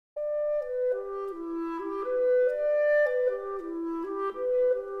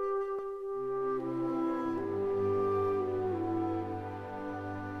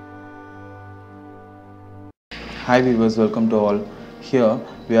Hi viewers, welcome to all. Here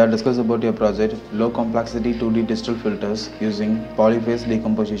we are discussing about your project low complexity 2D digital filters using polyphase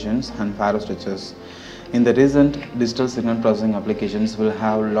decompositions and Farrow structures. In the recent digital signal processing applications will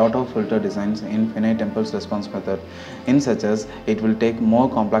have a lot of filter designs in finite impulse response method, in such as it will take more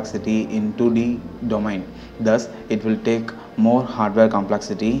complexity in 2D domain. Thus, it will take more hardware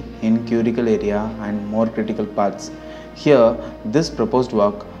complexity in cuticle area and more critical paths. Here, this proposed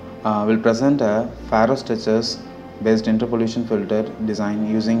work will present a Farrow structures based interpolation filter design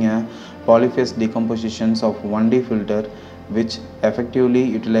using a polyphase decompositions of 1D filter which effectively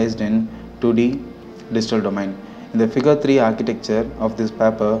utilized in 2D digital domain. In the figure 3 architecture of this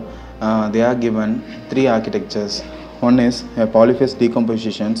paper, they are given three architectures. One is a polyphase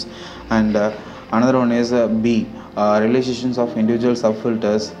decompositions and another one is B, relations of individual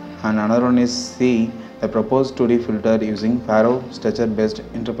subfilters, and another one is C, the proposed 2D filter using Farrow structure based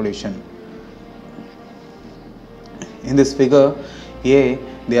interpolation. In this figure A,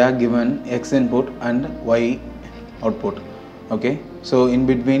 they are given X input and Y output. Okay, so in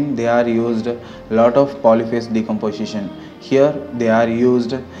between they are used a lot of polyphase decomposition. Here they are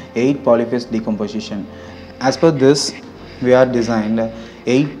used 8 polyphase decomposition. As per this, we are designed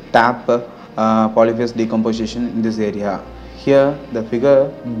 8 tap polyphase decomposition in this area. Here the figure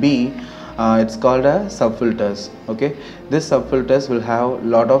B, it's called as subfilters. Okay, this subfilters will have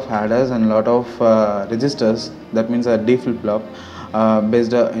lot of adders and lot of registers, that means a D flip-flop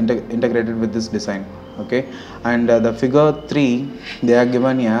based integrated with this design. Okay, and the figure 3, they are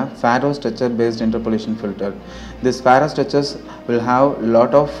given a Farrow structure based interpolation filter. This Farrow structures will have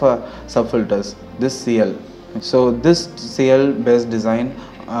lot of subfilters, this CL. So this CL based design,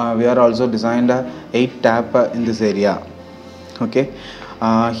 we are also designed 8 tap in this area. Okay,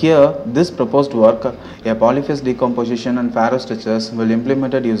 here this proposed work, a polyphase decomposition and Farrow structures will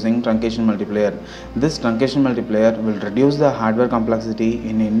implemented using truncation multiplier. This truncation multiplier will reduce the hardware complexity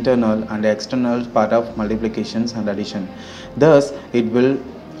in internal and external part of multiplications and addition. Thus, it will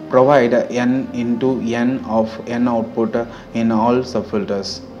provide n into n of n output in all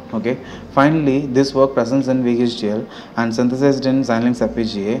subfilters. Okay. Finally, this work presents in VHDL and synthesized in Xilinx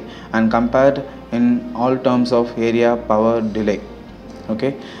FPGA and compared in all terms of area, power, delay.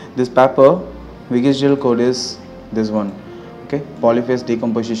 Okay, this paper VHDL code is this one. Okay, polyphase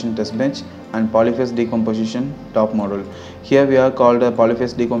decomposition test bench and polyphase decomposition top model. Here we are called a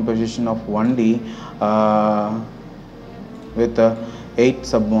polyphase decomposition of 1D with 8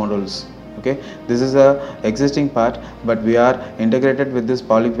 submodules. Okay, this is a existing part, but we are integrated with this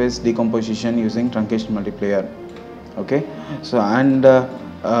polyphase decomposition using truncation multiplier. Okay, so and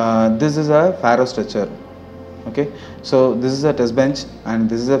this is a Farrow structure. Okay, so this is a test bench and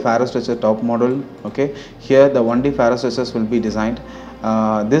this is a Farrow structure top model. Okay, here the 1D Farrow structures will be designed.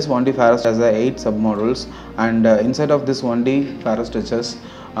 This 1D Farrow has 8 submodules, and inside of this 1D Farrow structures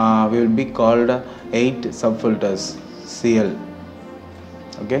we will be called 8 subfilters, CL.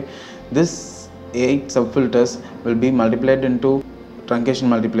 Okay, this 8 subfilters will be multiplied into truncation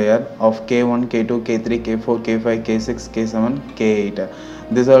multiplier of K1, K2, K3, K4, K5, K6, K7, K8.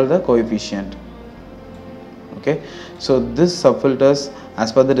 These are the coefficient. Okay, so this subfilters,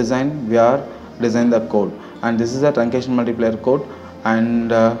 as per the design, we are designed the code, and this is a truncation multiplier code, and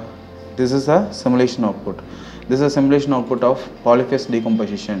this is a simulation output. This is a simulation output of polyphase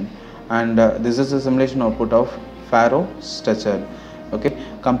decomposition, and this is a simulation output of Farrow structure. Okay,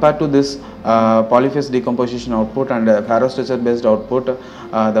 compared to this polyphase decomposition output and Farrow structure based output,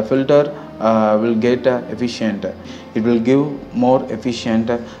 the filter will get efficient. It will give more efficient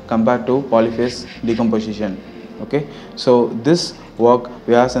compared to polyphase decomposition. Okay, so this work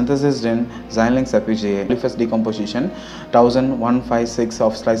we are synthesized in Xilinx FPGA. Polyphase decomposition 1156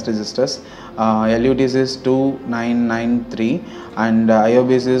 of slice registers, LUTs is 2993 and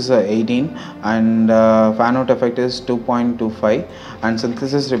IOBs is 18, and fan out effect is 2.25, and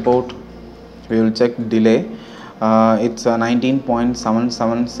synthesis report we will check delay, it's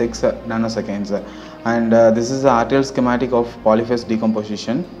 19.776 nanoseconds, and this is the RTL schematic of polyphase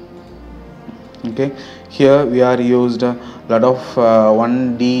decomposition. Okay, here we are used a lot of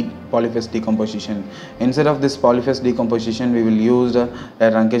 1D polyphase decomposition. Instead of this polyphase decomposition, we will use a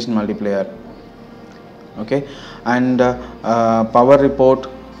truncation multiplier. Okay, and power report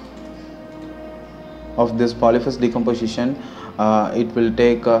of this polyphase decomposition, it will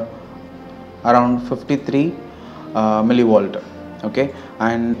take around 53 millivolt. Okay,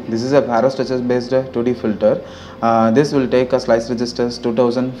 and this is a Farrow structures based 2D filter. This will take a slice registers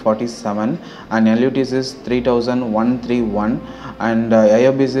 2047 and LUTs is 3131 and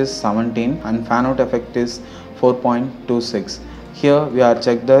IOBs is 17 and fan out effect is 4.26. Here we are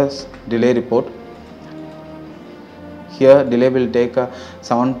check the delay report. here delay will take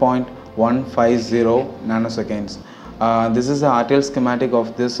 7.150 nanoseconds. This is the RTL schematic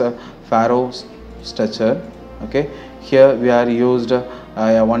of this Farrow structure. Okay, here we are used a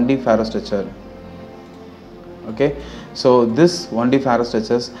 1D Farrow structure. Okay, so this 1D Farrow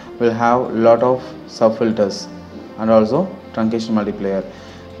structures will have lot of subfilters and also truncation multiplier.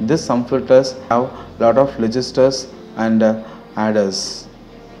 This subfilters have lot of registers and adders.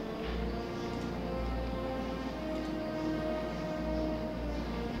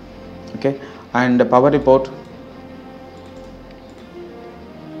 Okay, and the power report,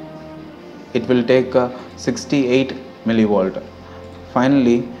 it will take 68 millivolt.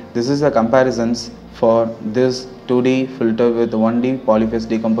 Finally, this is the comparisons for this 2D filter with 1D polyphase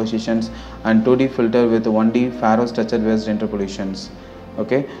decompositions and 2D filter with 1D Farrow structure based interpolations.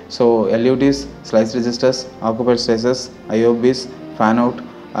 Okay, so LUTs, slice registers, occupied slices, IOBs, fan out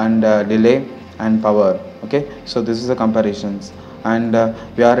and delay and power. Okay, so this is the comparisons, and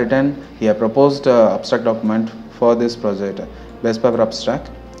we are written a proposed abstract document for this project, best paper abstract,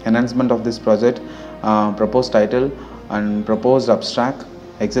 enhancement of this project, proposed title and proposed abstract,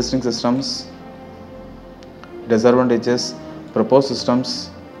 existing systems, disadvantages, proposed systems,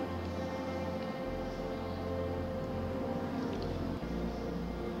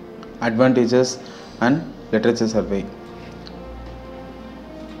 advantages and literature survey.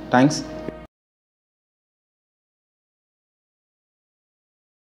 Thanks.